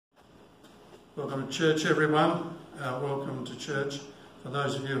Welcome to church, everyone. Welcome to church for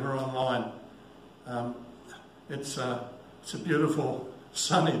those of you who are online. It's a beautiful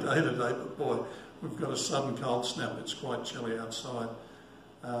sunny day today, but boy, we've got a sudden cold snap. It's quite chilly outside.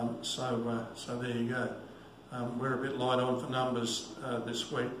 So there you go. We're a bit light on for numbers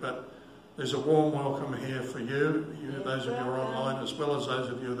this week, but there's a warm welcome here for you, those of you who are online, as well as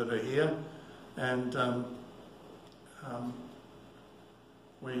those of you that are here. And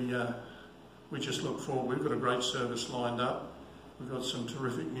we just look forward. We've got a great service lined up. We've got some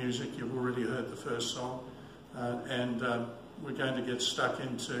terrific music. You've already heard the first song. And we're going to get stuck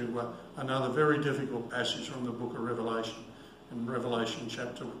into another very difficult passage from the book of Revelation, in Revelation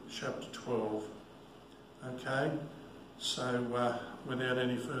chapter 12. Okay, so without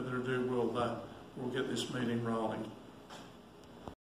any further ado, we'll get this meeting rolling.